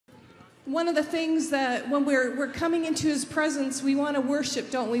one of the things that when we're coming into his presence, we want to worship,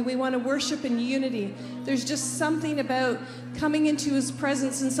 don't we? We want to worship in unity. There's just something about coming into his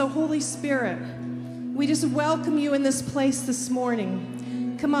presence. And so, Holy Spirit, we just welcome you in this place this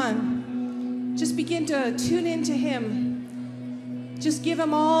morning. Come on. Just begin to tune into him. Just give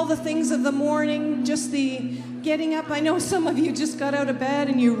him all the things of the morning, just the getting up. I know some of you just got out of bed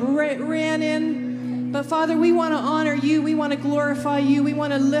and you ran in. But Father, we want to honor you. We want to glorify you. We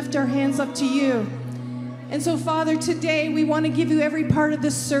want to lift our hands up to you. And so, Father, today we want to give you every part of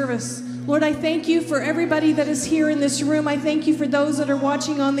this service. Lord, I thank you for everybody that is here in this room. I thank you for those that are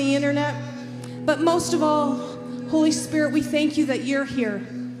watching on the internet. But most of all, Holy Spirit, we thank you that you're here.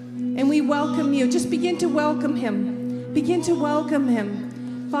 And we welcome you. Just begin to welcome him. Begin to welcome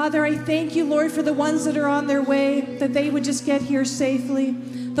him. Father, I thank you, Lord, for the ones that are on their way, that they would just get here safely.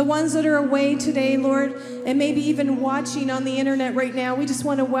 The ones that are away today, Lord, and maybe even watching on the internet right now, we just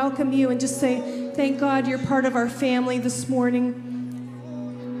want to welcome you and just say, thank God you're part of our family this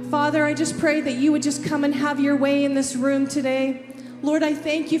morning. Father, I just pray that you would just come and have your way in this room today. Lord, I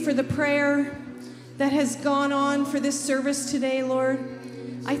thank you for the prayer that has gone on for this service today, Lord.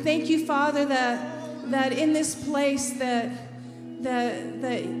 I thank you, Father, that in this place that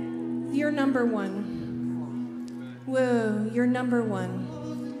you're number one. Whoa, you're number one.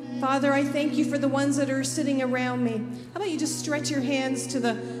 Father, I thank you for the ones that are sitting around me. How about you just stretch your hands to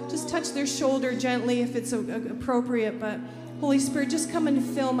just touch their shoulder gently if it's appropriate. But Holy Spirit, just come and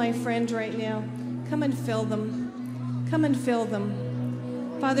fill my friend right now. Come and fill them. Come and fill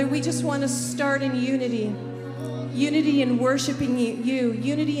them. Father, we just want to start in unity. Unity in worshiping you.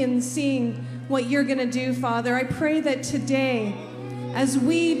 Unity in seeing what you're going to do, Father. I pray that today, as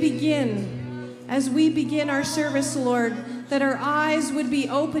we begin our service, Lord, that our eyes would be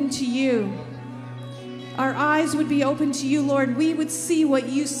open to you. Our eyes would be open to you, Lord. We would see what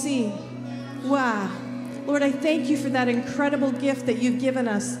you see. Wow. Lord, I thank you for that incredible gift that you've given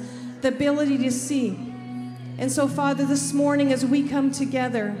us, the ability to see. And so, Father, this morning as we come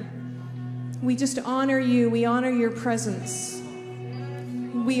together, we just honor you. We honor your presence.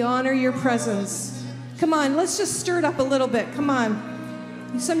 We honor your presence. Come on, let's just stir it up a little bit. Come on.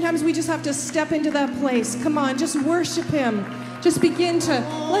 Sometimes we just have to step into that place. Come on, just worship him. Just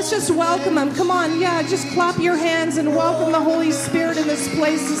let's just welcome him. Come on, yeah, just clap your hands and welcome the Holy Spirit in this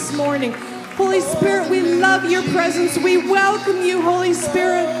place this morning. Holy Spirit, we love your presence. We welcome you, Holy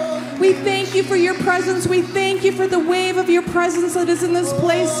Spirit. We thank you for your presence. We thank you for the wave of your presence that is in this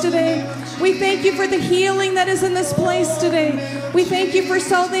place today. We thank you for the healing that is in this place today. We thank you for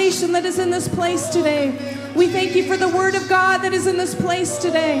salvation that is in this place today. We thank you for the word of God that is in this place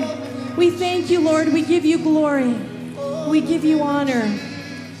today. We thank you, Lord. We give you glory. We give you honor.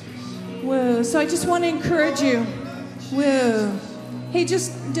 Whoa. So I just want to encourage you. Whoa. Hey,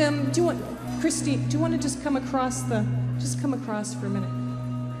 just, Christy, do you want to just come across for a minute?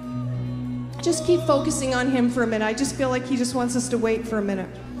 Just keep focusing on him for a minute. I just feel like he just wants us to wait for a minute.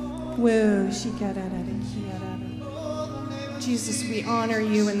 Whoa. Jesus, we honor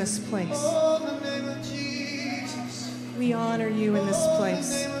you in this place. We honor you in this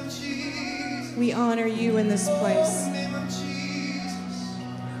place. We honor you in this place.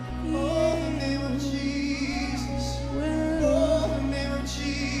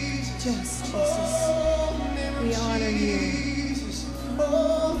 Just Jesus. We honor you.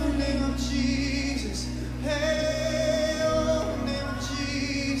 Oh, the name of Jesus. Hey, oh, the name of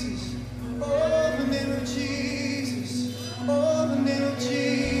Jesus. Oh, the name of Jesus. Oh, the name of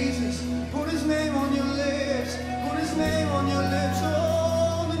Jesus. Put his name on your lips. Put his name on your lips.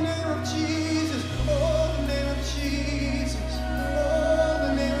 Oh, the name of Jesus. Oh, the name of Jesus. Oh,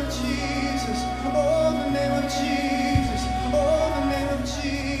 the name of Jesus. Oh, the name of Jesus. Oh, the name of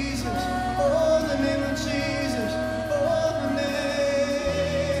Jesus. Oh, the name of Jesus. Oh, the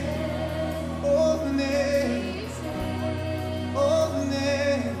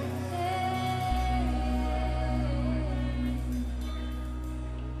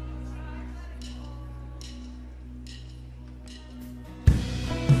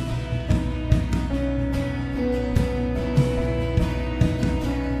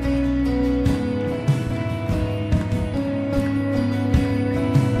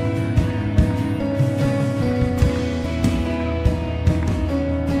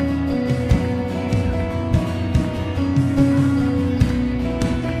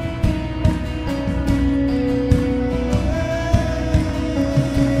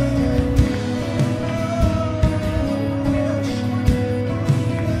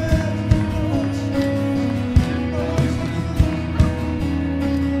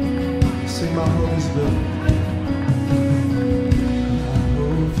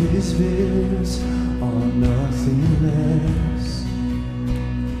is built on nothing less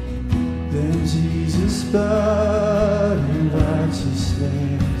than Jesus' blood and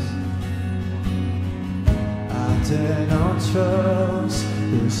righteousness. I dare not trust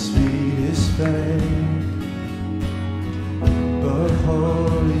the sweetest fame, but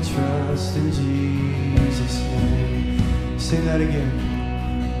wholly trust in Jesus' name. Sing that again.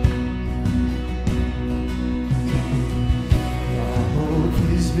 My hope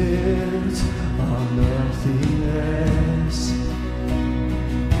is built on nothing less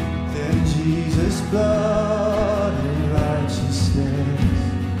than Jesus' blood and righteousness.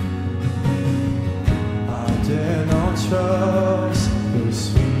 I dare not trust the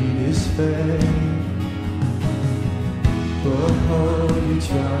sweetest fame, but wholly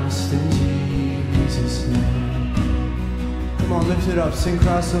trust in Jesus' name. Come on, lift it up, sing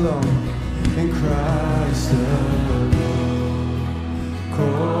Christ alone. In Christ alone,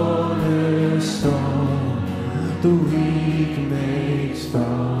 cornerstone, the weak make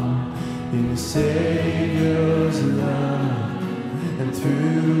strong, in the Savior's love, and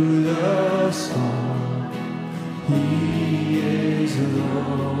through the storm, He is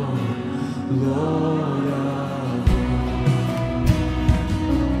Lord, Lord of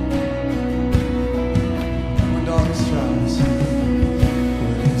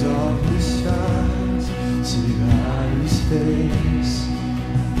face.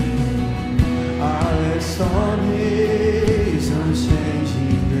 I rest on His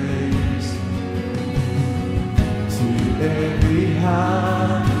unchanging grace. Through every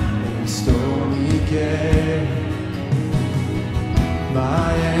high and stormy gale,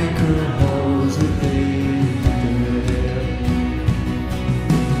 my anchor holds within the veil.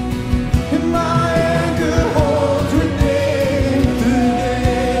 And my anchor holds within the veil.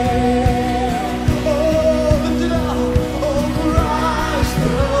 Oh, lift it up.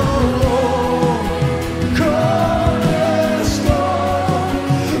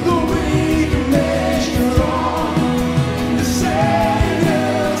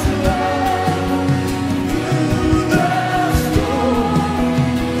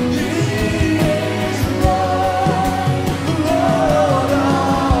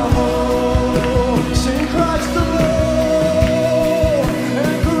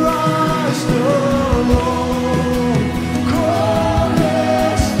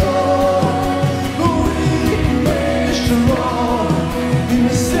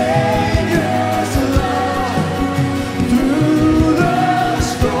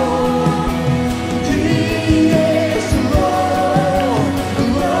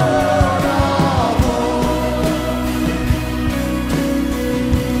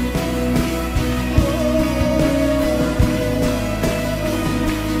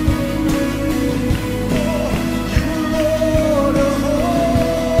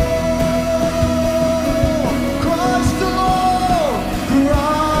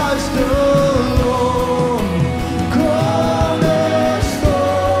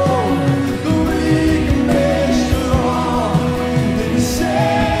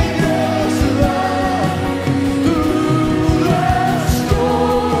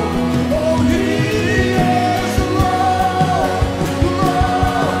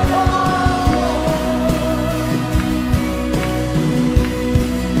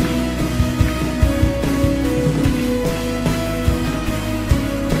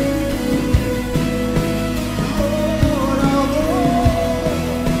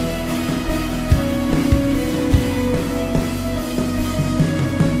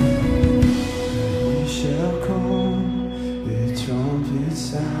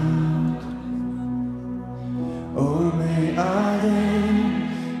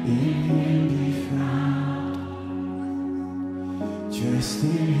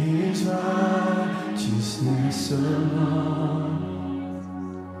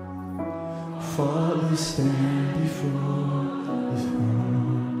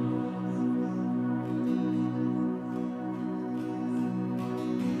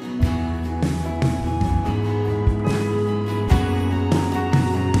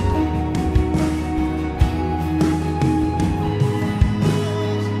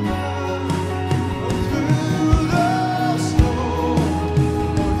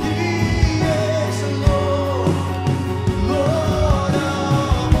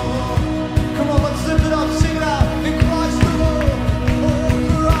 Come on, let's lift it up, sing it out. In Christ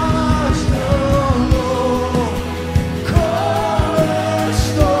alone.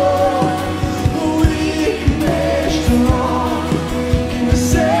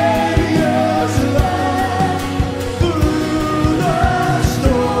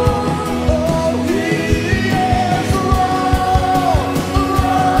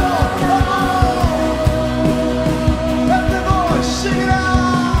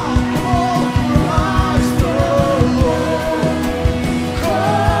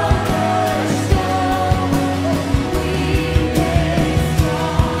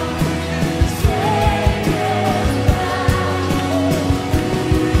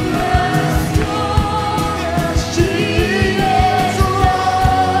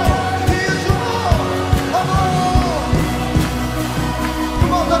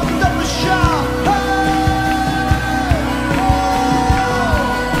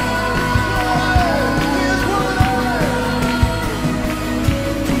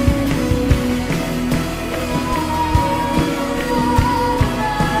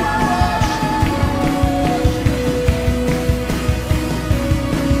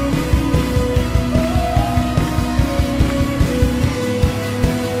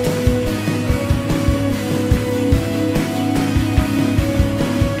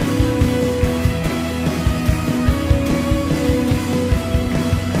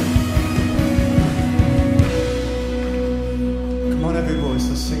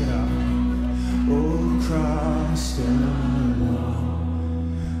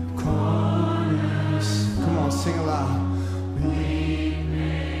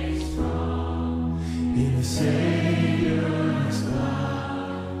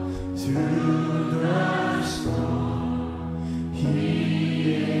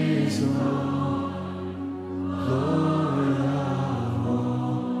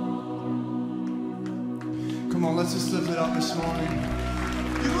 let's just lift it up this morning.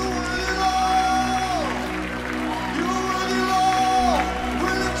 You are worthy, Lord. You are worthy, Lord. We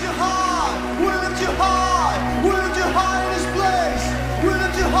lift you high. We lift you high. We lift you high in this place. We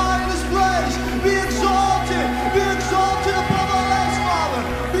lift you high in this place. Be exalted. Be exalted above all else, Father.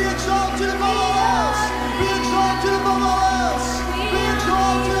 Be exalted above all else. Be exalted above all else. Be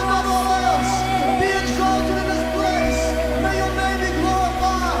exalted above all else. Be exalted in this place. May your name be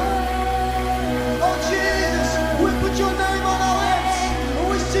glorified. Oh Jesus, we put your name on our lips and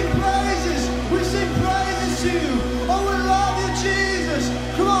we sing praises. We sing praises to you. Oh, we love you, Jesus.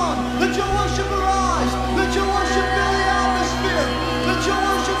 Come on, let your worship arise. Let your worship fill the atmosphere. Let your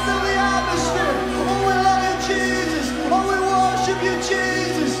worship fill the atmosphere. Oh, we love you, Jesus. Oh, we worship you,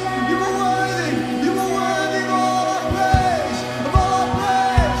 Jesus. You are worthy. You are worthy of all our praise. Of all our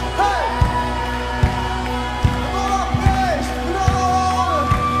praise. Hey! Of all our praise and all our honor.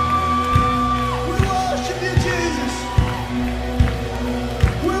 We worship you, Jesus.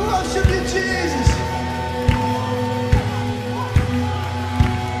 We worship you, Jesus.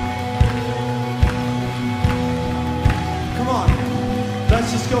 Come on. Let's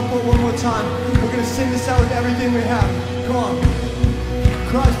just go for it one more time. We're going to sing this out with everything we have. Come on.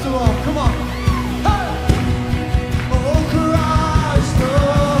 Christ alone. Come on. Hey! Oh, Christ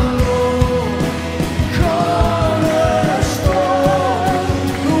alone. Cornerstone.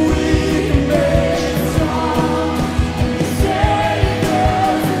 We can make it strong. Save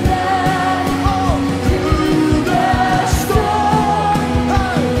us now. Oh, through the storm.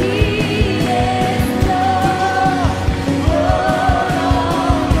 Hey! He is Lord.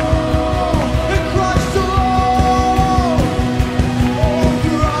 And Christ alone. Oh,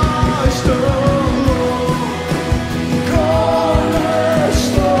 Christ alone. Cornerstone.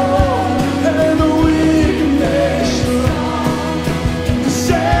 And we can make strong.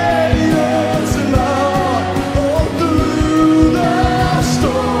 Save us, Lord. Oh, through the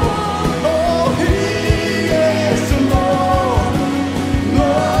storm. Oh, He is the Lord.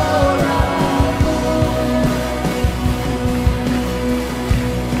 Lord our Lord.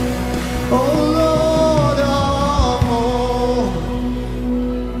 Oh, Lord our Lord.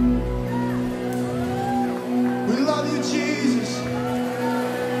 We love you, Jesus.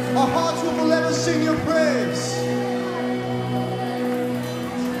 Our hearts will forever sing your praise.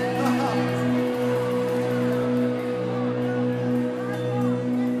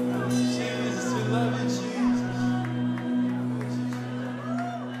 Jesus, we love you, Jesus.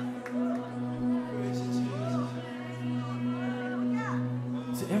 Praise you, Jesus.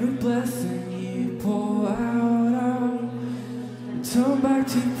 To every blessing you pour out, I'll turn back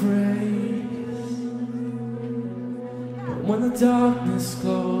to praise. But when the darkness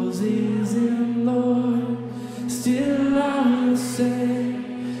closes in, Lord, still I will say,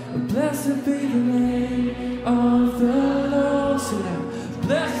 blessed be the name of the Lord. Say that.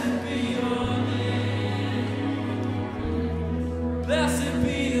 Blessed be your name. Blessed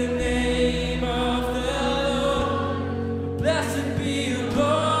be the name of the Lord. Blessed be your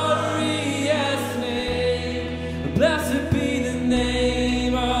glorious name. Blessed be the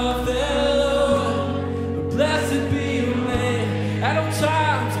name of the Lord. Blessed be your name. At all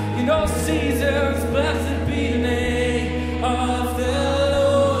times, in all seasons, blessed be the name of the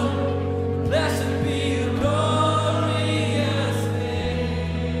Lord. Blessed be your glorious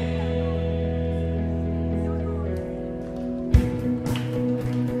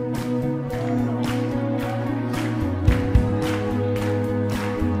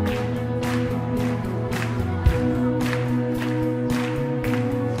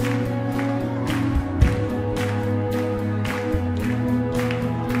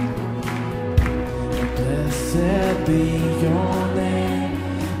Blessed be your name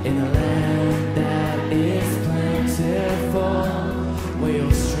in a land that is plentiful, where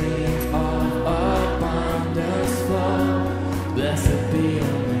your streams of abundance flow. Blessed be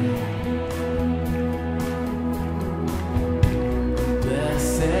your name.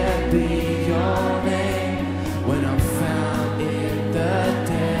 Blessed be your name when I'm found in the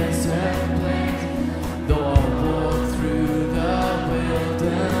desert place. Though I walk through the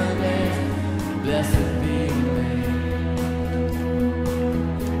wilderness, blessed be your name.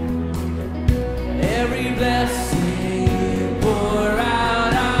 Every blessing you pour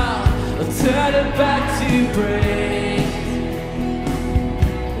out, I'll turn it back to praise.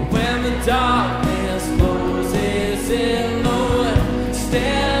 When the darkness closes in, Lord,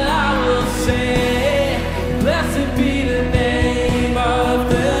 still I will say, blessed be the name of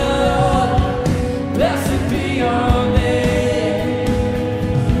the Lord. Blessed be your name.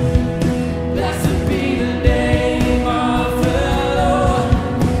 Blessed be the name of the Lord.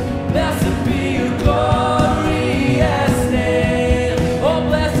 Blessed be your glory.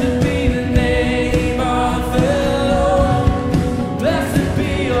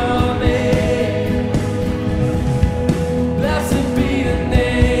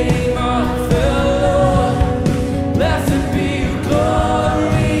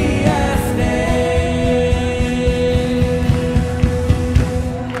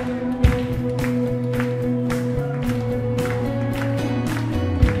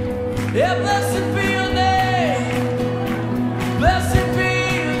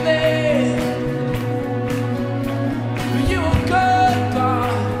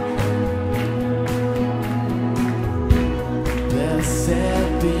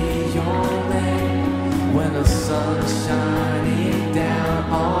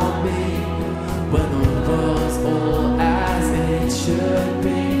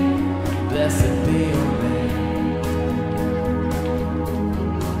 blessed be your name.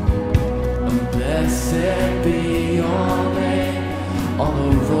 Blessed be your name. On the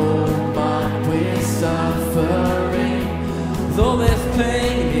road marked with suffering, though there's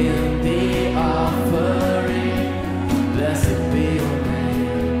pain in the offering, blessed be your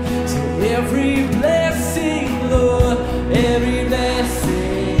name. So every blessing, Lord, every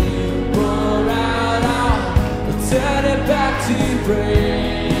blessing you pour out, I'll turn it back to praise.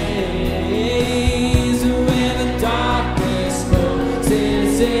 When the darkness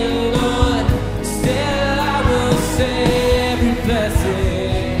closes in, Lord, still I will say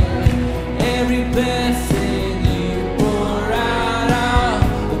every blessing you pour out,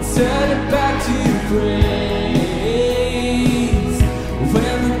 I'll turn it back to praise.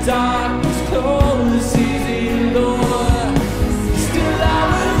 When the darkness closes in, Lord, still I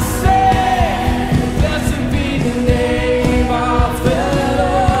will say, blessed be the name of the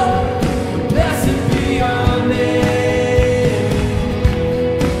Lord. Blessed be your name.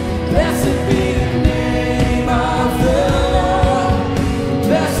 Blessed be the name of the Lord.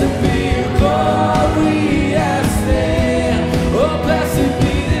 Blessed be your glorious name. Oh, blessed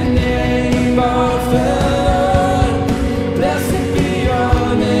be the name of the Lord. Blessed be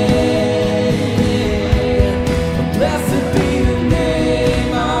your name. Blessed be the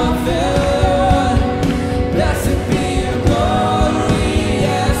name of the Lord. Blessed be your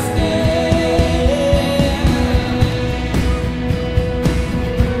glorious name.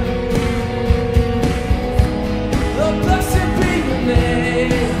 Oh, blessed be your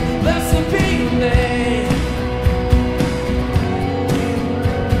name. Blessed be your name.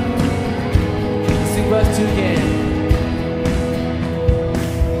 Sing verse 2 again.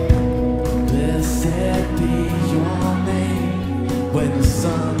 Blessed be your name when the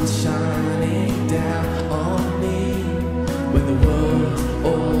sun's shining down on me, when the world's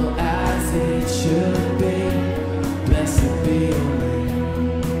all as it should be. Blessed be your name.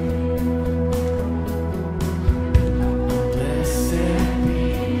 Blessed be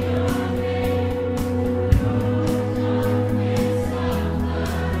your name.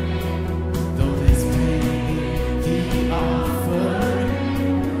 Though there's pain in the offering,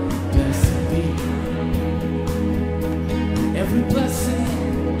 blessed be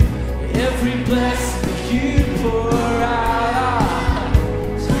every blessing you pour out.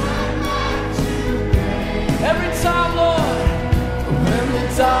 Every time, Lord, when the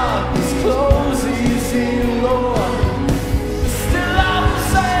darkness closes in, Lord, still I will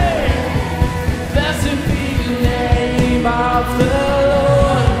say, blessed be the name of the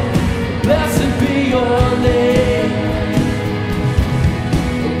Lord. Blessed be your name.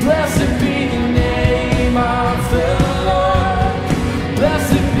 Blessed be the name of the Lord.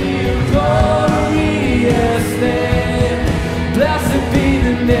 Blessed be your glorious name. Blessed be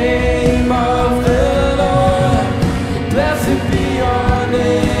the name of the Lord. Blessed be your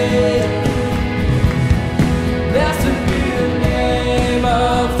name. Blessed be the name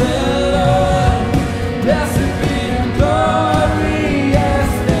of the Lord. Blessed be your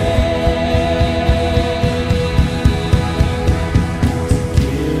glorious name.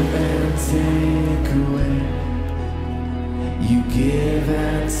 You give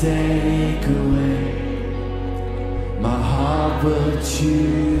and take away. My heart will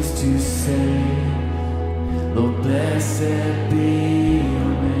choose to say, Lord, blessed be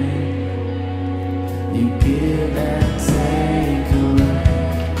your name. You give and take away.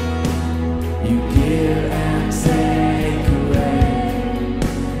 You give and take away.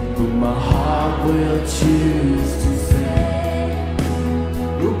 But my heart will choose to say,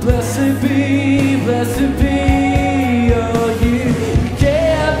 Lord, blessed be, oh, you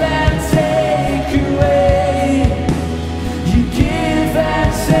give and take away. You give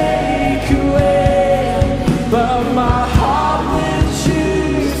and take away. But my heart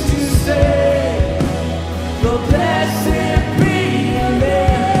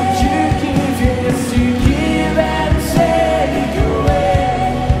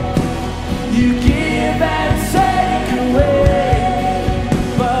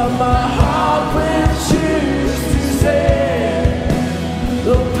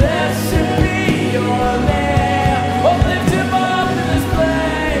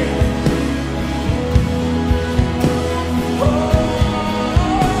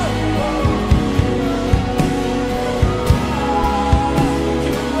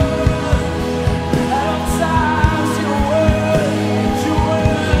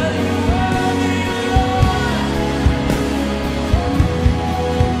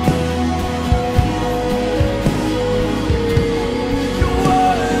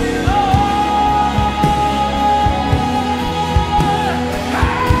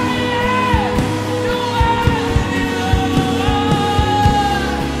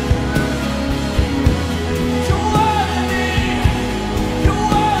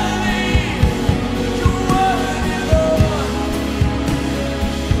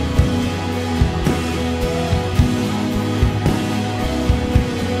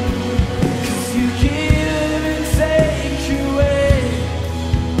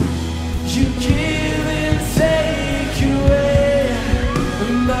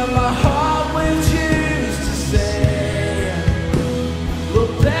my heart will choose to say, well,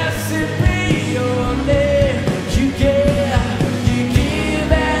 blessed be your name. You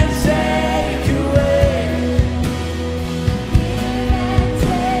give and take away.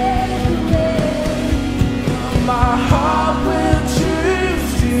 My heart will choose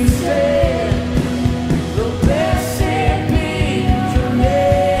to say, well, blessed be your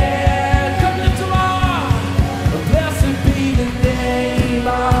name. Come lift them all. Blessed be the name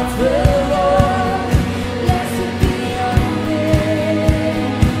of the Lord. Blessed be your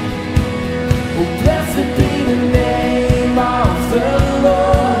name. Oh, blessed be the name of the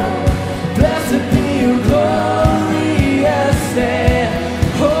Lord. Blessed be your glorious name.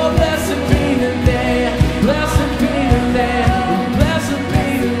 Oh, blessed be the name. Blessed be the name. Blessed be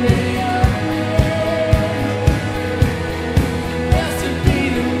the name. Blessed be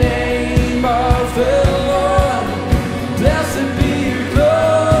the name of the Lord. Blessed be your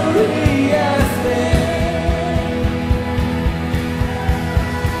glorious name.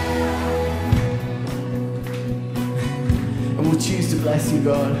 And we'll choose to bless you,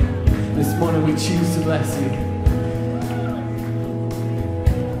 God. This morning we choose to bless you.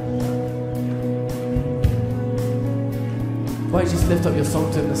 Why don't you just lift up your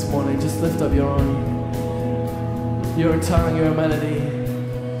song to him this morning? Just lift up your own tongue, your melody.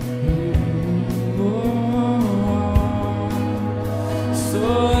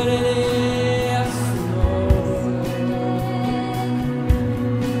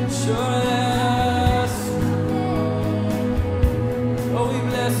 Oh, we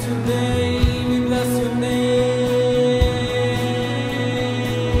bless your name, we bless your name,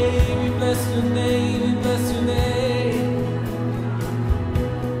 we bless your name, we bless your name,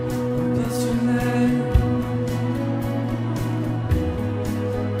 bless your name.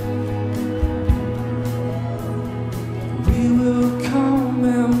 We will come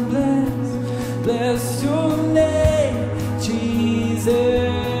and bless your name, Jesus.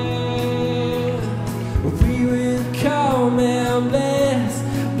 We will come and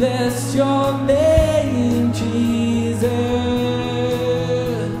bless your name, Jesus.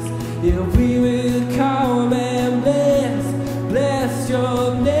 Yeah, we will come and bless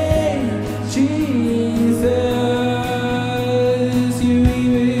your name, Jesus. Yeah, we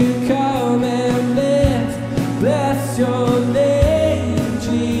will come and bless your name,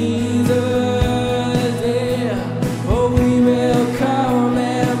 Jesus. Yeah, oh, we will come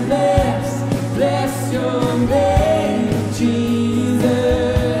and bless your name, Jesus.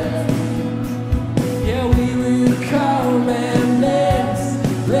 Yeah, we will come and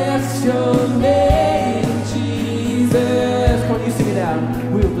bless your name, Jesus. Come on, you sing it out.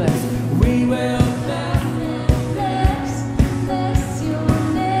 We will bless. We will bless your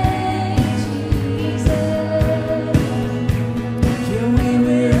name, Jesus. Yeah, we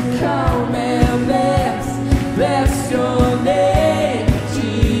will come and bless your name,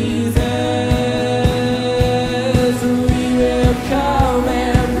 Jesus. We will come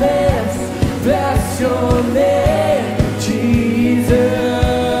and bless your name, Jesus.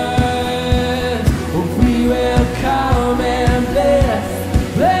 We will come and bless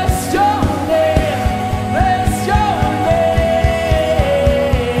your name,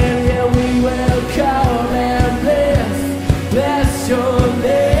 Yeah, we will come and bless your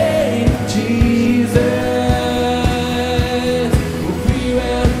name, Jesus. We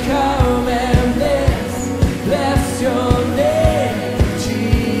will come and bless your name,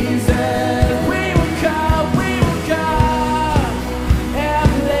 Jesus. We will come and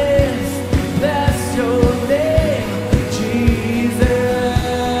bless your name, Jesus.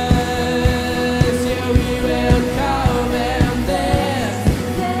 Yeah, we will come and bless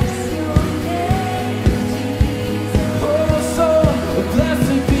your name, Jesus. Oh, so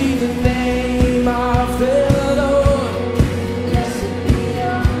blessed be the name of the Lord. Blessed be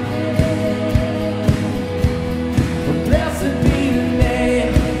your name. Blessed be the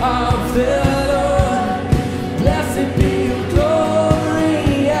name of the Lord. Blessed be your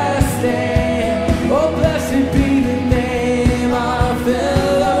glorious name. Oh, blessed be the name of the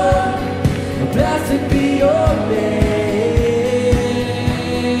Lord. Blessed be your name.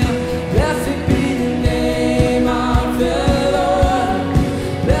 Blessed be the name of the Lord.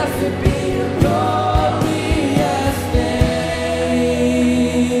 Blessed be your glorious name.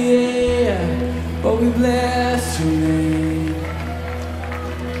 Oh, we bless your name.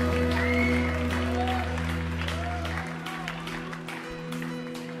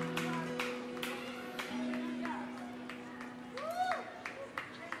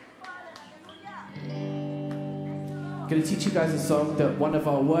 Going to teach you guys a song that one of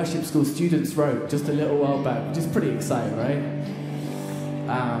our worship school students wrote just a little while back, which is pretty exciting, right?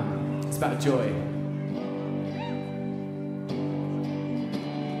 It's about joy.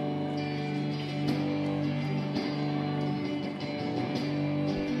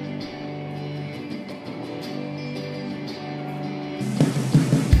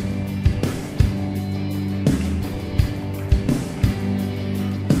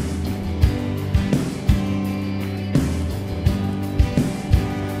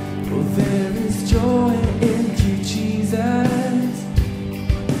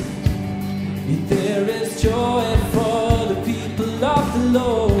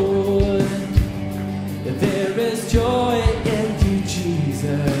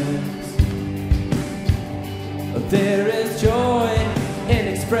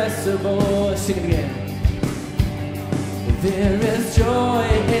 Sing it again. There is joy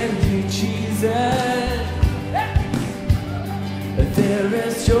in you, Jesus. There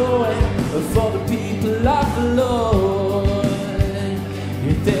is joy for the people of the Lord.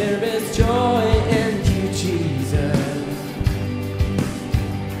 There is joy in you, Jesus.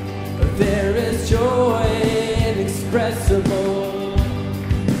 There is joy inexpressible.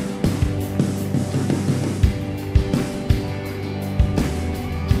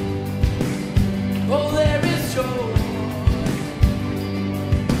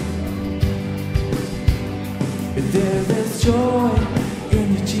 There is joy in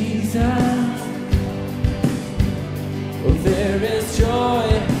you, Jesus. Oh, there is joy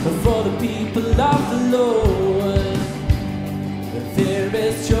for the people of the Lord. There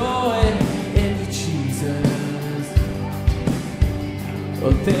is joy in you, Jesus.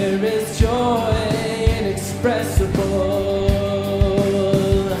 Oh, there is joy inexpressible.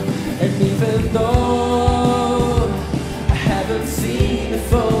 And even though I haven't seen the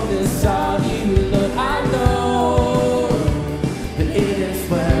fullness of you, Lord, I know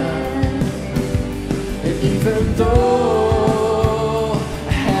even though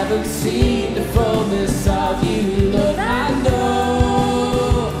I haven't seen the fullness of you, Lord, I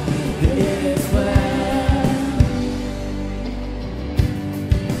know that it is well.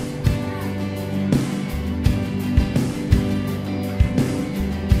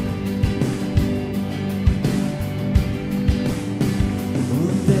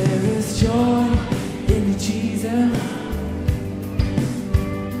 Oh, there is joy in you, Jesus.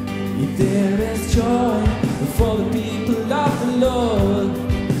 There is joy for the people of the Lord.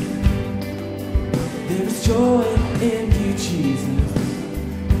 There is joy in you, Jesus.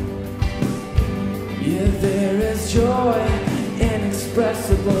 Yeah, there is joy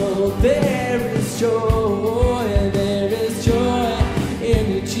inexpressible. There is joy in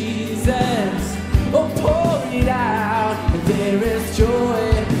you, Jesus. Oh, pour it out. There is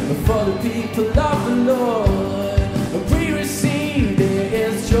joy for the people of the Lord. We receive, there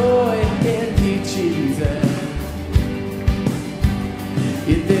is joy in you, Jesus.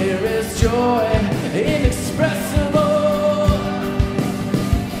 Yeah, there is joy inexpressible.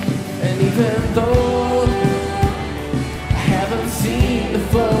 And even though I haven't seen the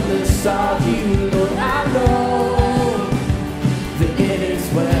fullness of you, Lord, I know that it is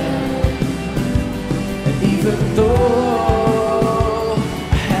well. And even though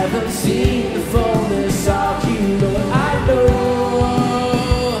I haven't seen the fullness of you, Lord, I know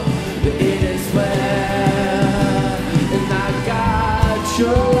that it is well. And I got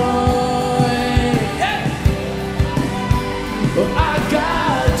joy. Yeah. Oh, I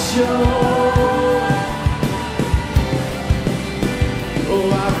got joy. Oh,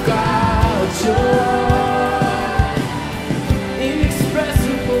 I've got joy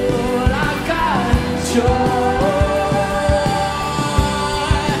inexpressible. I got joy.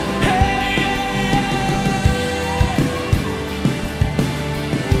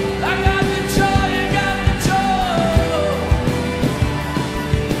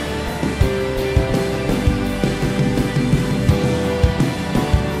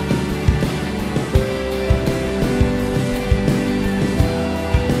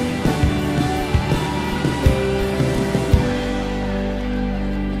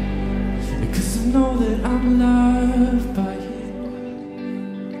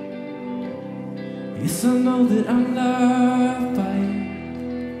 Yes, I know that I'm loved by you.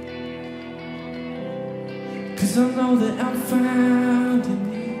 'Cause I know that I'm found in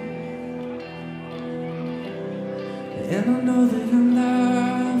you. And I know that I'm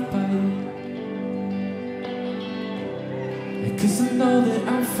loved by you. 'Cause I know that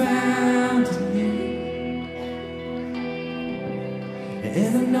I'm found in you.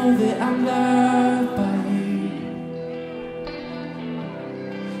 And I know that I'm loved by you.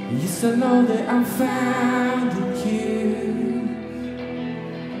 Yes, I know that I'm found in you.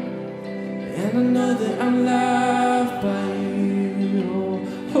 And I know that I'm loved by you.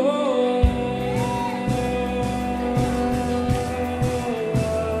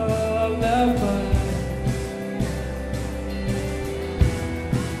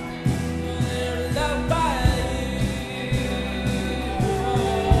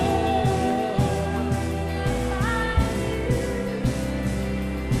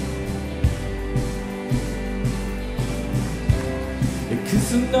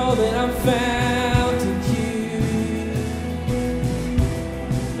 know that I'm found in you,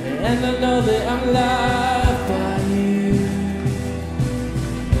 and I know that I'm loved by you,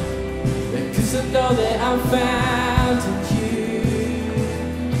 because I know that I'm found in you,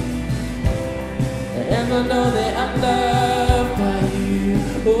 and I know that I'm loved by you.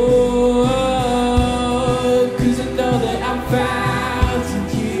 Oh, 'cause I know that I'm found in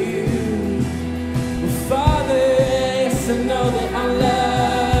you. Oh, Father, yes, I know that I'm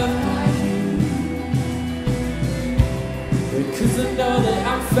loved by you, because I know that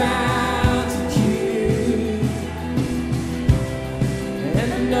I'm found in you, and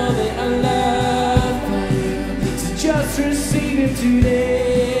I know that I'm loved by you. So just receive Him today.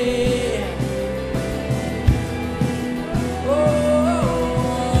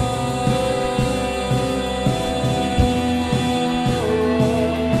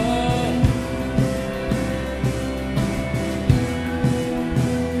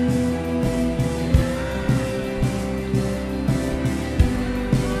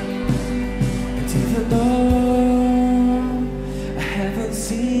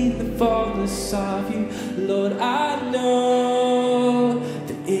 Of you, Lord, I know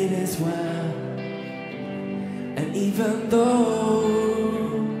that it is well. And even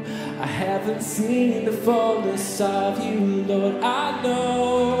though I haven't seen the fullness of you, Lord, I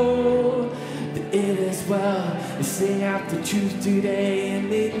know that it is well. You sing out the truth today,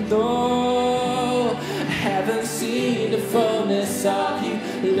 and even though I haven't seen the fullness of you,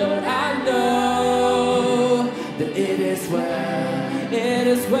 Lord, I know that it is well. It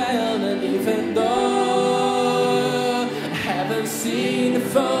is well, and even though I haven't seen the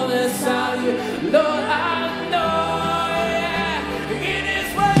fullness of you, Lord, I know, yeah, it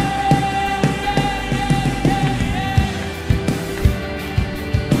is well,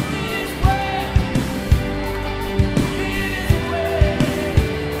 it is well, it is well,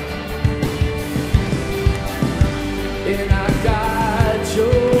 and I got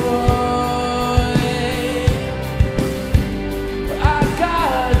joy.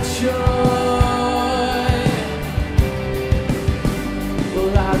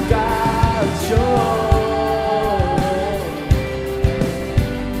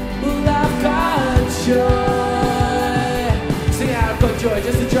 Joy,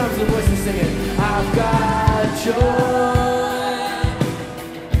 just the drums and the voices singing. I've got joy.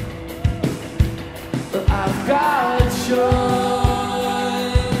 I've got joy.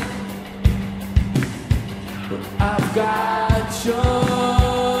 I've got joy.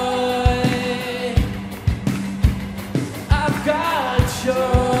 I've got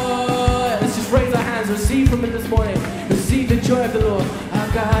joy. Let's just raise our hands, receive from Him this morning. Receive the joy of the Lord.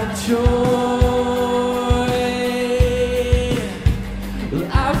 I've got joy.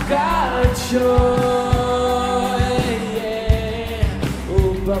 I've got joy, yeah.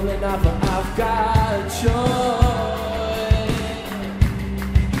 Oh, bubbling up, I've got joy.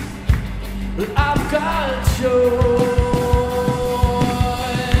 I've got joy.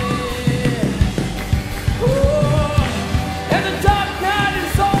 Oh, and the dark night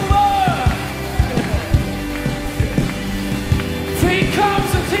is over. For He comes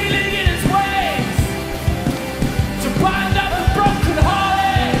with healing in His ways to bind up the broken heart.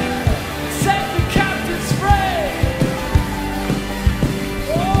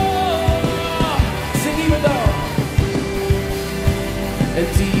 And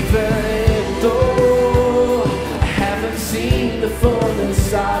even though I haven't seen the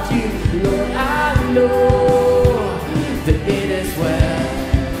fullness of you, Lord, I know that it is well.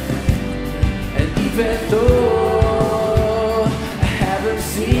 And even though I haven't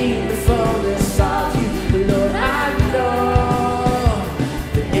seen the fullness of you, Lord, I know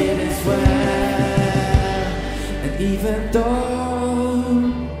that it is well. And even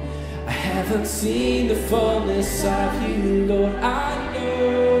though I haven't seen the fullness of you, Lord, I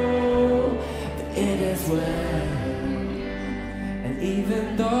know that it is well. And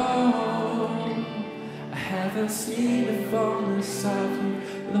even though I haven't seen the fullness of you,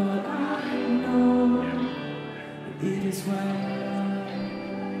 Lord, I know that it is well.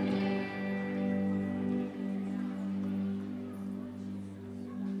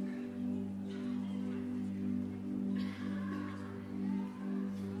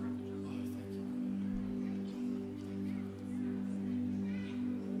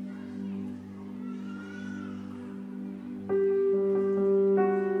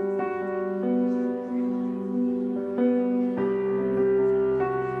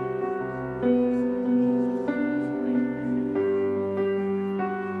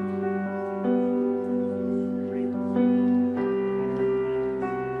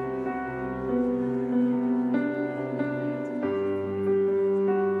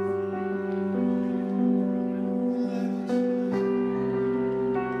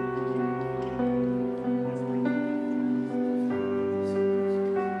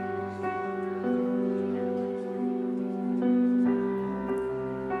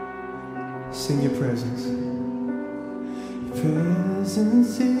 sing your presence. Your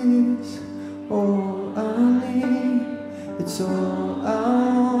presence is all I need. It's all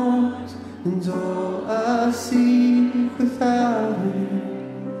I want and all I seek. Without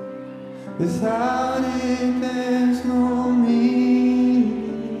it, there's no meaning.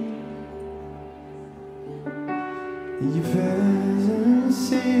 Your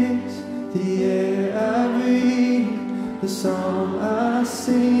presence is the air I breathe, the song I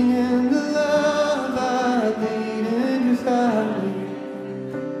sing, and the love I lead. And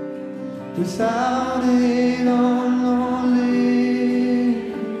without it, I'm not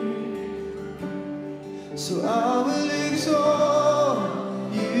living. So I will exalt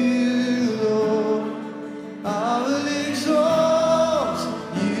you, Lord. I will exalt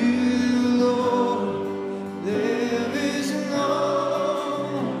you, Lord. There is no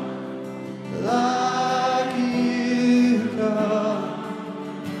like you, God.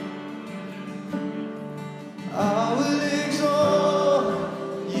 I will exalt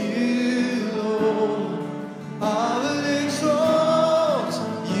you, Lord. I will exalt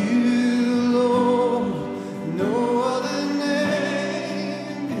you, Lord. No other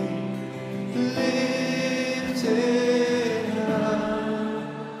name be lifted high.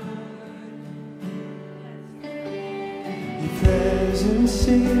 Your presence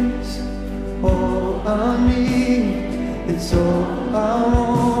is all I need. It's all I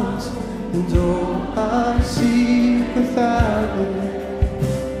want and all I seek.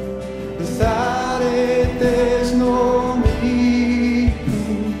 Without it, there's no meaning.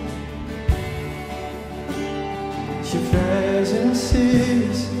 Your presence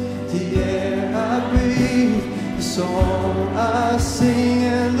is the air I breathe, the song I sing,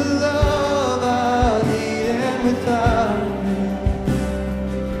 and the love I lead. And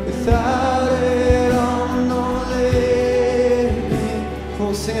without it, I'm not living. Come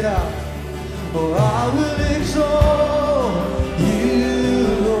on, sing it out. Oh, I will exalt you,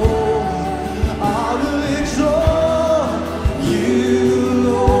 Lord. I will exalt you,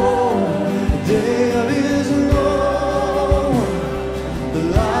 Lord. There is no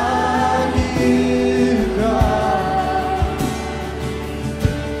like you, God.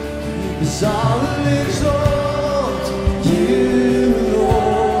 Yes, I will exalt you,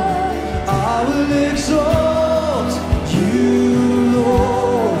 Lord. I will exalt you,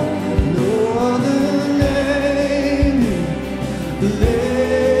 Lord.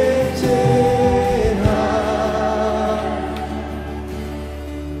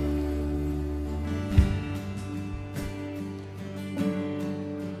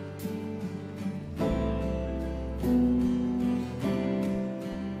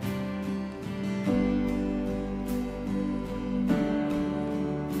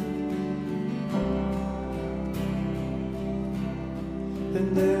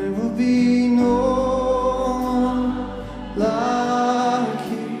 And there will be no one like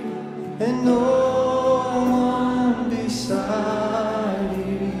you, and no one beside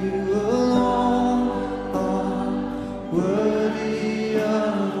you. You alone are worthy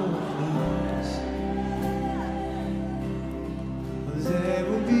of all praise. There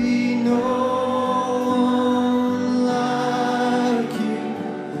will be no one like you,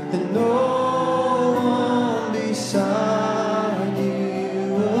 and no one beside.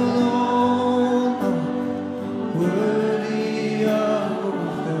 Worthy of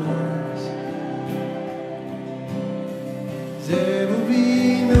praise.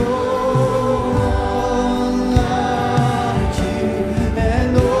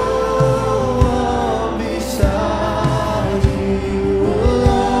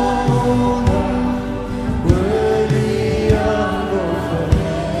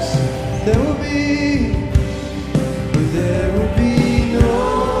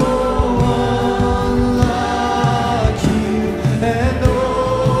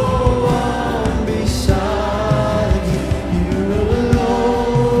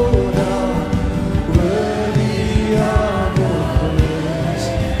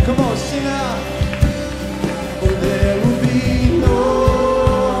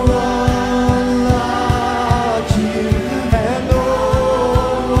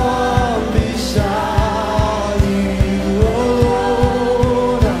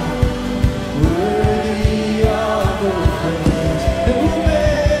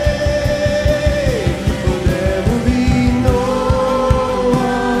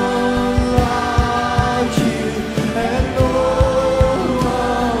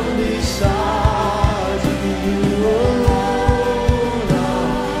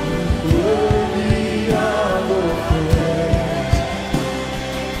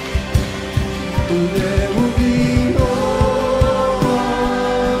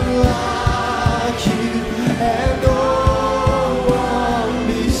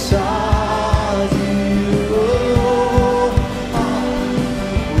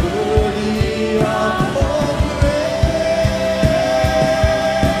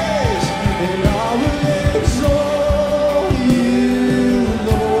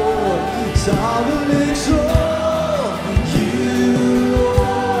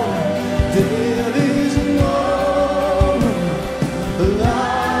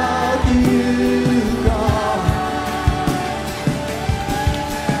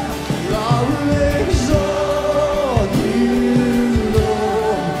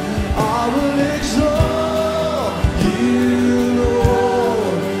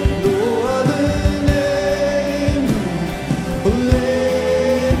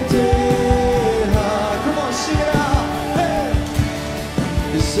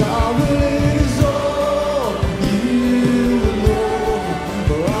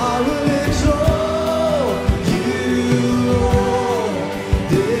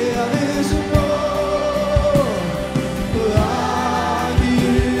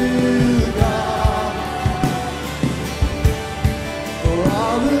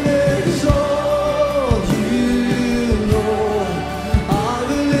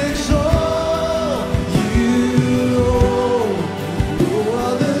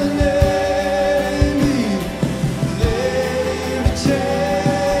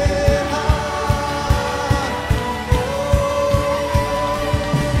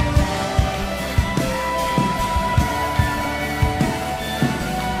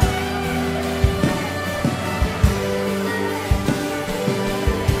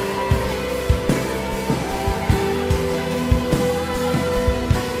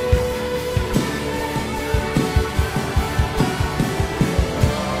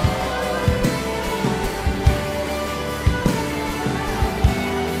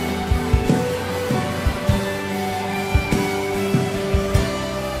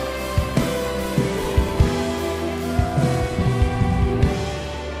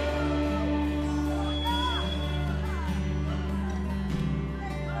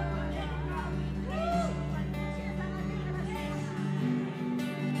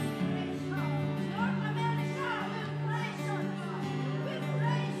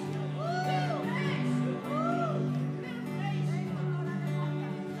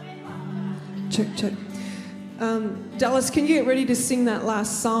 Check. Dallas, can you get ready to sing that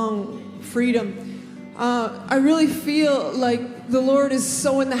last song, Freedom? I really feel like the Lord is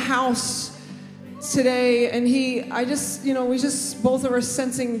so in the house today, and we just both are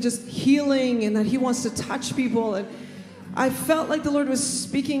sensing just healing and that He wants to touch people. And I felt like the Lord was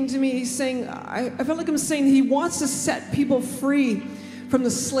speaking to me, saying, I felt like I'm saying that He wants to set people free from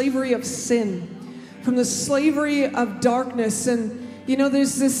the slavery of sin, from the slavery of darkness. And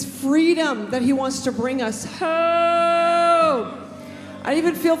there's this freedom that He wants to bring us. Oh! I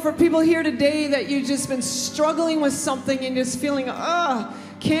even feel for people here today that you've just been struggling with something and just feeling,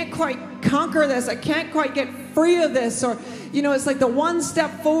 can't quite conquer this. I can't quite get free of this. Or, it's like the one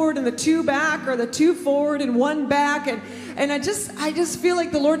step forward and the two back, or the two forward and one back. And I just feel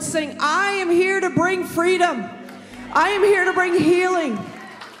like the Lord's saying, I am here to bring freedom. I am here to bring healing.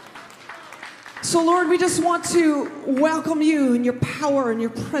 So, Lord, we just want to welcome You and Your power and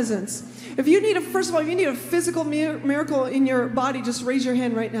Your presence. If you need first of all, if you need a physical miracle in your body, just raise your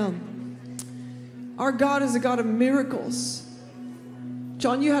hand right now. Our God is a God of miracles.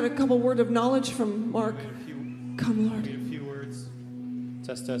 John, you had a couple words of knowledge from Mark. Come, Lord. We had a few words.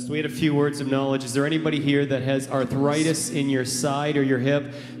 Test. We had a few words of knowledge. Is there anybody here that has arthritis in your side or your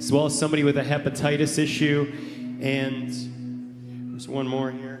hip, as well as somebody with a hepatitis issue? And there's one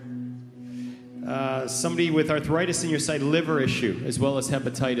more here. Somebody with arthritis in your side, liver issue, as well as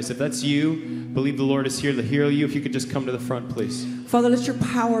hepatitis. If that's you, believe the Lord is here to heal you. If you could just come to the front, please. Father, let Your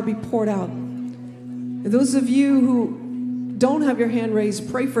power be poured out. And those of you who don't have your hand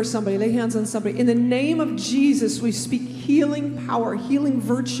raised, pray for somebody. Lay hands on somebody. In the name of Jesus, we speak healing power, healing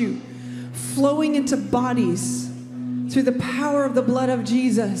virtue, flowing into bodies through the power of the blood of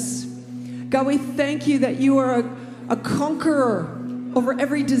Jesus. God, we thank You that You are a conqueror over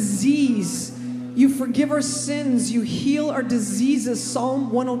every disease. You forgive our sins. You heal our diseases. Psalm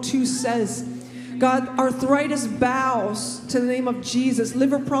 102 says, God, arthritis bows to the name of Jesus.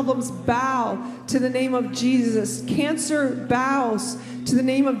 Liver problems bow to the name of Jesus. Cancer bows to the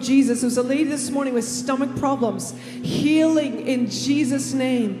name of Jesus. There was a lady this morning with stomach problems. Healing in Jesus'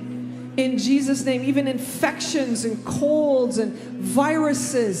 name. In Jesus' name. Even infections and colds and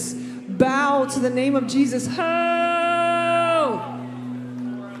viruses bow to the name of Jesus.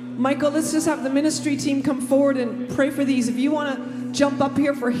 Michael, let's just have the ministry team come forward and pray for these. If you want to jump up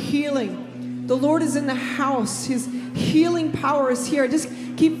here for healing, the Lord is in the house. His healing power is here. I just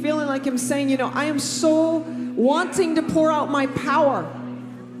keep feeling like I'm saying, I am so wanting to pour out My power.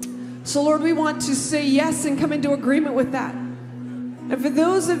 So, Lord, we want to say yes and come into agreement with that. And for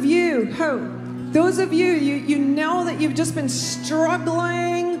those of you, you know that you've just been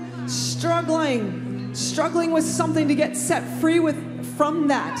struggling with something to get set free from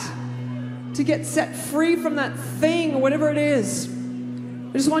that, to get set free from that thing, whatever it is.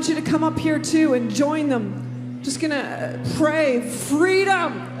 I just want you to come up here too and join them. Just gonna pray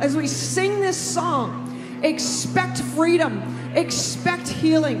freedom as we sing this song. Expect freedom, expect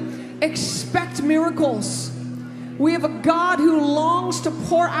healing, expect miracles. We have a God who longs to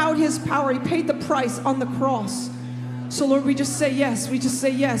pour out His power. He paid the price on the cross. So, Lord, we just say yes. We just say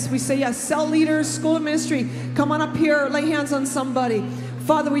yes. We say yes. Cell leaders, school of ministry, come on up here. Lay hands on somebody.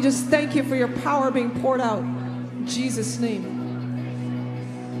 Father, we just thank You for Your power being poured out. In Jesus' name.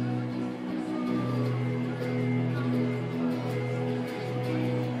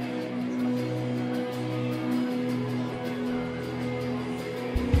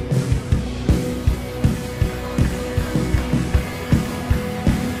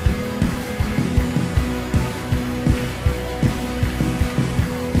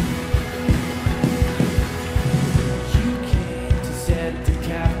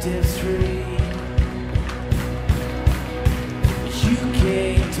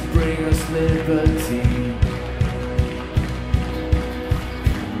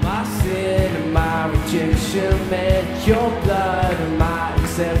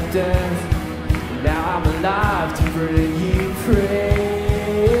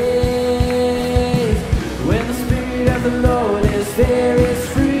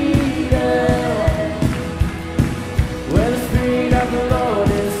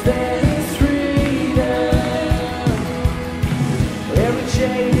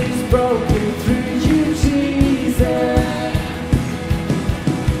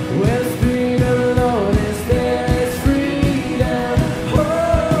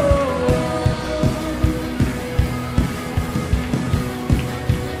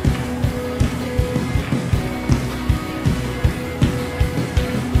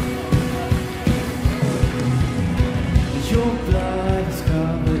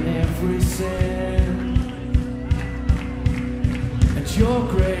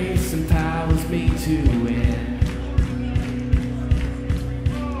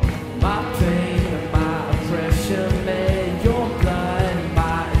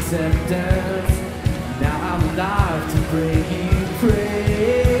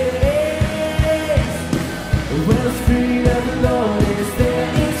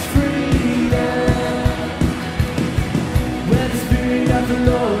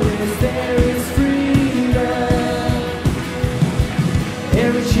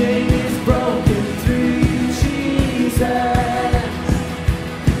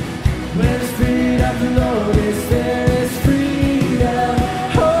 the Lord is, there is freedom.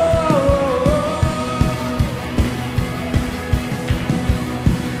 Oh,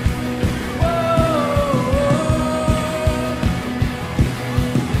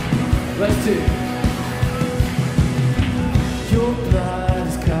 Verse 2. Your blood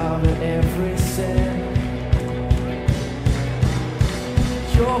has covered every sin.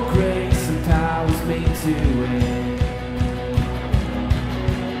 Your grace empowers me to win.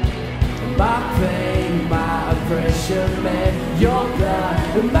 My pain, my oppression, man, your blood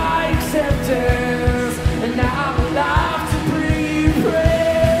and my acceptance, and now I'm alive to breathe praise.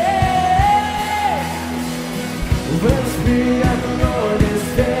 When the Spirit of the Lord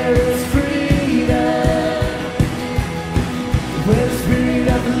is, there is freedom. When the Spirit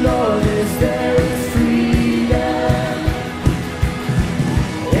of the Lord is, there is freedom.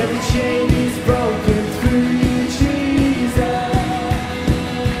 Every chain is broken through you, Jesus.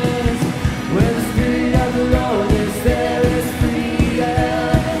 When the Spirit of the Lord is, there is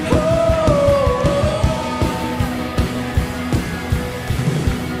freedom. Oh,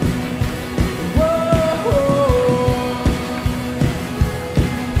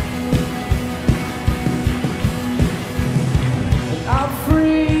 I'm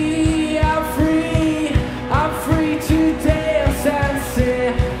free, I'm free, I'm free to dance and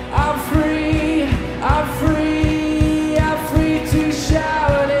sing. I'm free, I'm free, I'm free to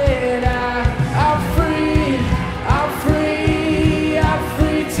shout it out. I'm free, I'm free, I'm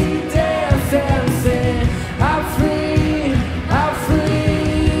free to dance and sing. I'm free, I'm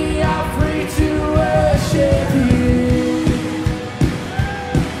free, I'm free to worship you.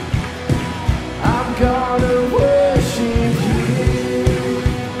 I'm gonna worship you.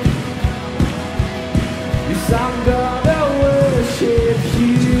 Yes, I'm gonna worship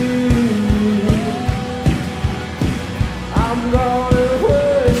you. I'm gonna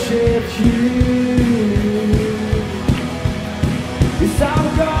worship you. Yes,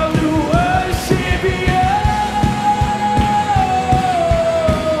 I'm gonna worship you.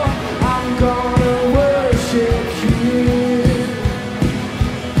 I'm gonna worship you.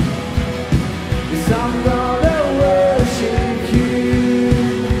 Yes, I'm gonna worship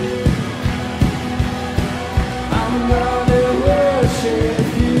you. I'm gonna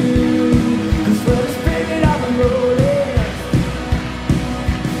worship you. 'Cause when the Spirit of the Lord is,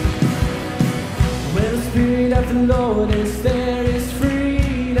 when the Spirit of the Lord is, there is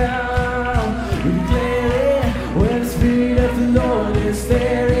freedom. We declare it. When the Spirit of the Lord is,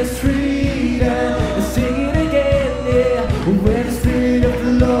 there is freedom. And sing it again, yeah. When the Spirit of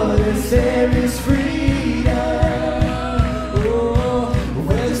the Lord is, there is freedom. Oh,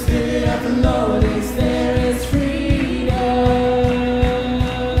 when the Spirit of the Lord is, there is freedom.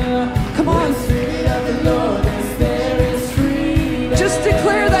 Come When on. the Spirit of the Lord is, there is freedom. Just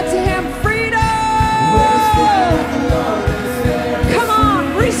declare that to him. Freedom! When the Spirit of the Lord is, there is Come on,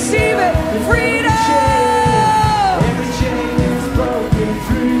 receive it. Freedom! every chain is broken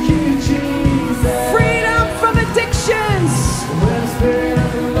through you, Jesus. Freedom from addictions. When the Spirit of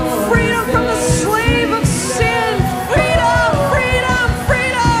the Lord Freedom is, from the there is slave of sin. Freedom, freedom,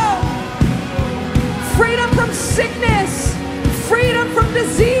 freedom. Freedom from sickness. Freedom from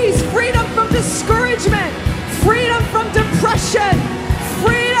disease. Freedom from discouragement. Freedom from depression.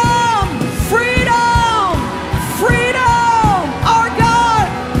 Freedom, freedom, freedom. Our God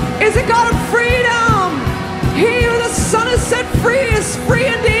is a God of freedom. He who the Son has set free is free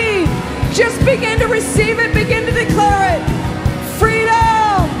indeed. Just begin to receive it. Begin to declare it.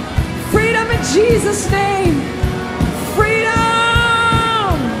 Freedom, freedom in Jesus' name. Freedom.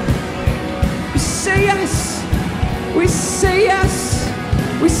 We say yes. We say yes.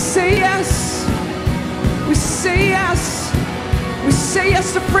 We say yes. We say yes. We say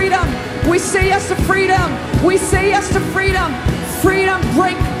yes to freedom. We say yes to freedom. We say yes to freedom. Freedom,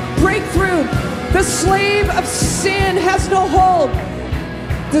 breakthrough. The slave of sin has no hold.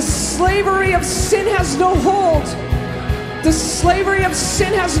 The slavery of sin has no hold. The slavery of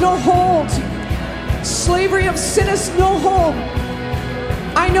sin has no hold. Slavery of sin has no hold.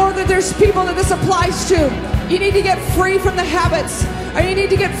 I know that there's people that this applies to. You need to get free from the habits. Or you need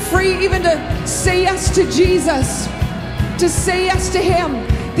to get free even to say yes to Jesus. To say yes to him.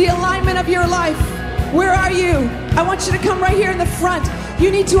 The alignment of your life. Where are you? I want you to come right here in the front.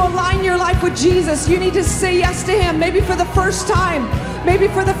 You need to align your life with Jesus. You need to say yes to him. Maybe for the first time. Maybe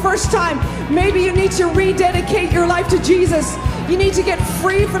for the first time. Maybe you need to rededicate your life to Jesus. You need to get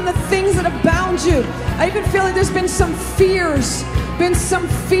free from the things that have bound you. I even feel like there's been some fears.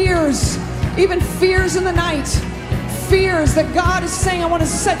 Even fears in the night. Fears that God is saying, I want to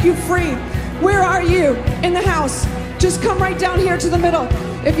set you free. Where are you in the house? Just come right down here to the middle.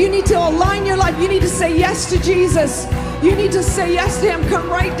 If you need to align your life, you need to say yes to Jesus. You need to say yes to him. Come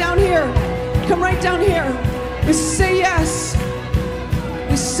right down here. Come right down here. We say yes.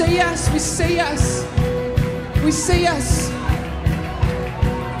 We say yes. We say yes. We say yes.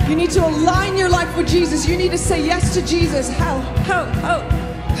 You need to align your life with Jesus. You need to say yes to Jesus. Ho, ho, ho,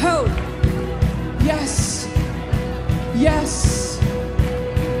 ho. Yes. Yes.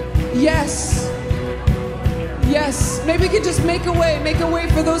 Yes. Yes. Maybe we could just make a way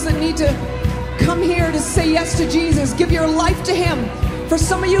for those that need to come here to say yes to Jesus. Give your life to him. For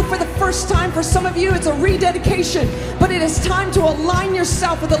some of you, for the first time. For some of you, it's a rededication. But it is time to align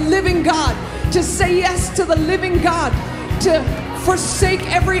yourself with the living God. To say yes to the living God. To forsake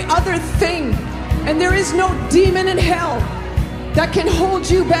every other thing. And there is no demon in hell that can hold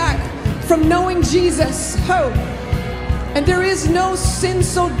you back from knowing Jesus. Ho. And there is no sin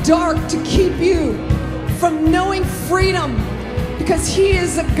so dark to keep you from knowing freedom. Because he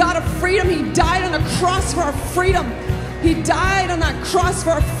is a God of freedom. He died on a cross for our freedom. He died on that cross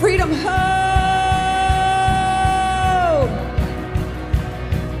for our freedom. Ho!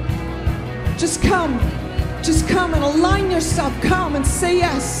 Just come and align yourself. Come and say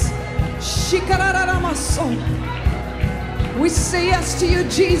yes. We say yes to you,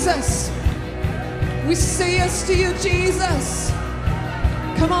 Jesus. We say yes to you, Jesus.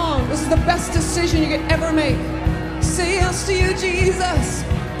 Come on, this is the best decision you could ever make. Say yes to you, Jesus.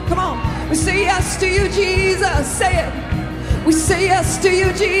 Come on, we say yes to you, Jesus. Say it. We say yes to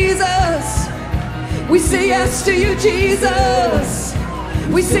you, Jesus. We say yes to you, Jesus.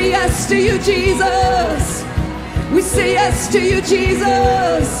 We say yes to you, Jesus. We say yes to you,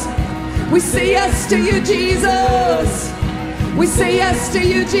 Jesus. We say yes to you, Jesus. We say yes to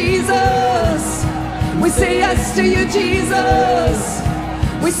you, Jesus. We say yes to you, Jesus.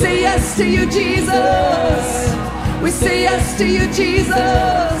 We say yes to you, Jesus. We say yes to you,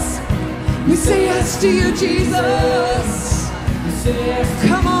 Jesus. We say yes to you, Jesus.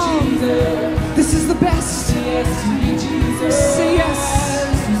 Come on. This is the best. Say yes.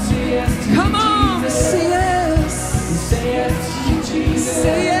 Come on. Say yes.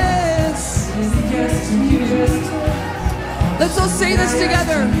 Say yes. Let's all say this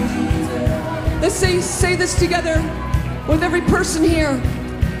together. Let's say this together with every person here.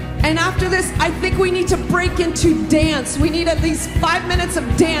 And after this, I think we need to break into dance. We need at least 5 minutes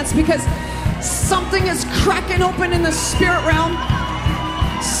of dance because something is cracking open in the spirit realm.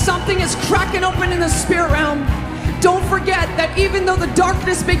 Something is cracking open in the spirit realm. Don't forget that even though the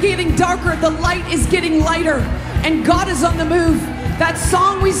darkness be getting darker, the light is getting lighter. And God is on the move. That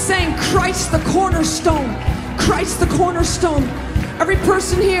song we sang, Christ the Cornerstone. Christ the Cornerstone. Every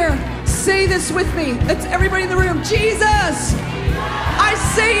person here, say this with me. That's everybody in the room. Jesus, I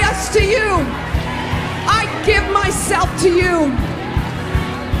say yes to you. I give myself to you.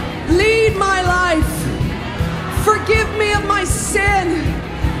 Lead my life. Forgive me of my sin.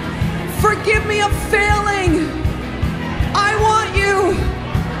 Forgive me of failing. I want you.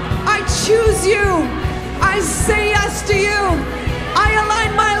 I choose you. I say yes to you. I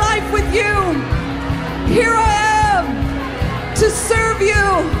align my life with you. Here I am to serve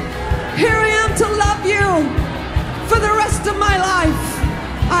you. Here I am to love you. For the rest of my life,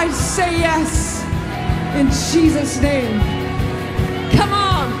 I say yes. In Jesus' name. Come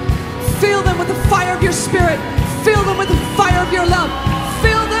on. Fill them with the fire of your spirit. Fill them with the fire of your love.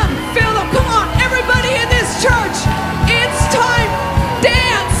 Fill them. Fill them. Come on, everybody in this church. It's time.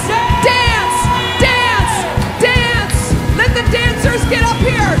 Dance. Dance. Dance. Dance. Let the dancers get up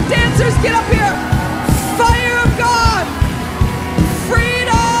here. Dancers, get up here. Fire of God.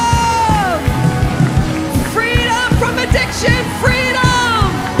 Freedom. Freedom from addiction. Freedom.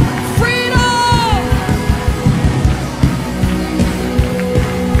 Freedom.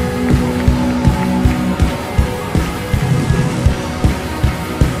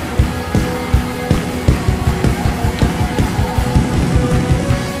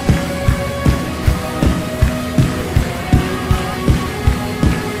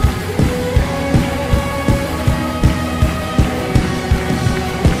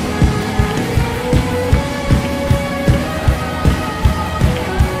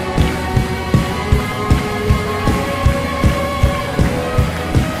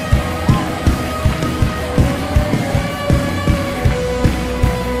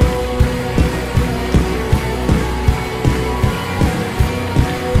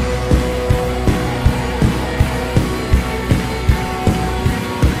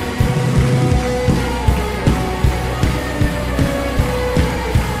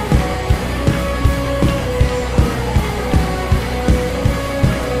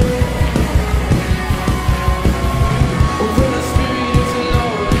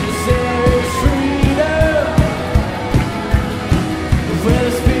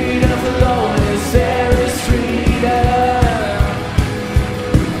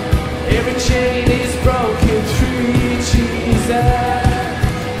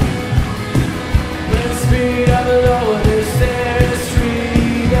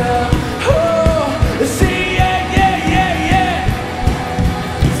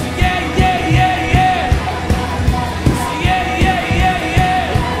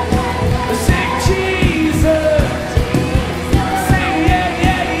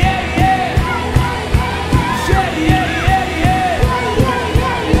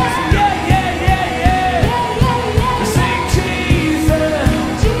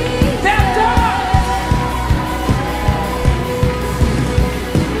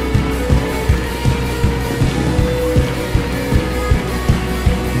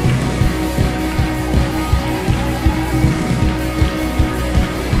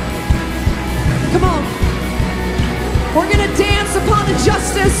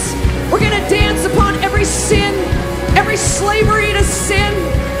 every sin, every slavery to sin.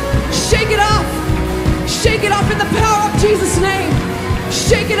 Shake it off. Shake it off in the power of Jesus' name.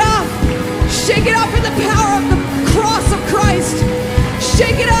 Shake it off. Shake it off in the power of the cross of Christ.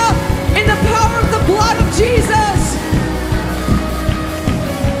 Shake it off in the power of the blood of Jesus.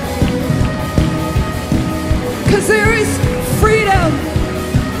 Because there is freedom.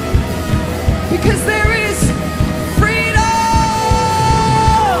 Because there is freedom.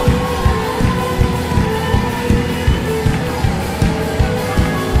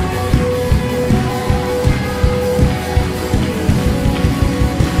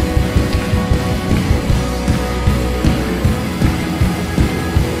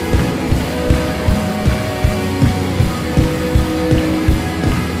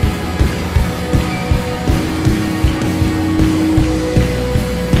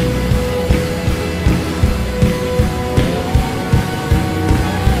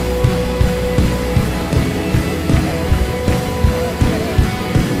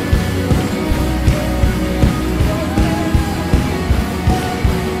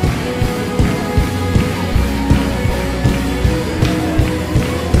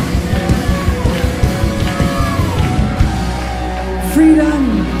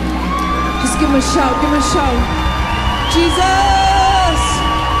 Freedom. Just give him a shout. Give him a shout. Jesus.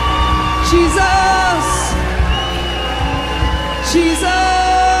 Jesus. Jesus.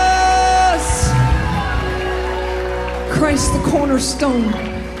 Christ the cornerstone.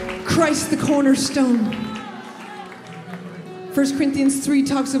 Christ the cornerstone. 1 Corinthians 3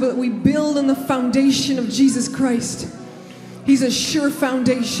 talks about we build on the foundation of Jesus Christ. He's a sure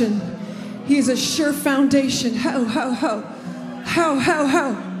foundation. He is a sure foundation. How?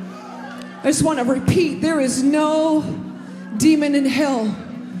 I just want to repeat, there is no demon in hell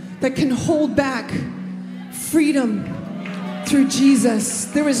that can hold back freedom through Jesus.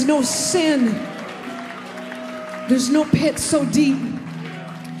 There is no sin. There's no pit so deep.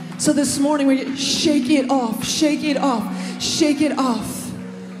 So this morning we shake it off, shake it off, shake it off.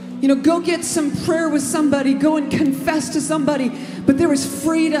 You know, go get some prayer with somebody, go and confess to somebody, but there is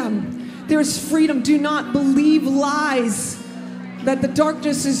freedom. There is freedom. Do not believe lies that the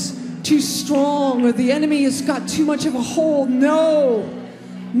darkness is too strong or the enemy has got too much of a hold. No.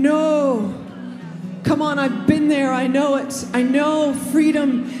 Come on, I've been there. I know it. I know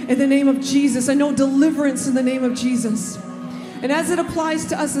freedom in the name of Jesus. I know deliverance in the name of Jesus. And as it applies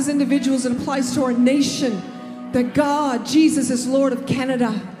to us as individuals, it applies to our nation. That God, Jesus is Lord of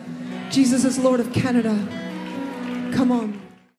Canada. Jesus is Lord of Canada. Come on.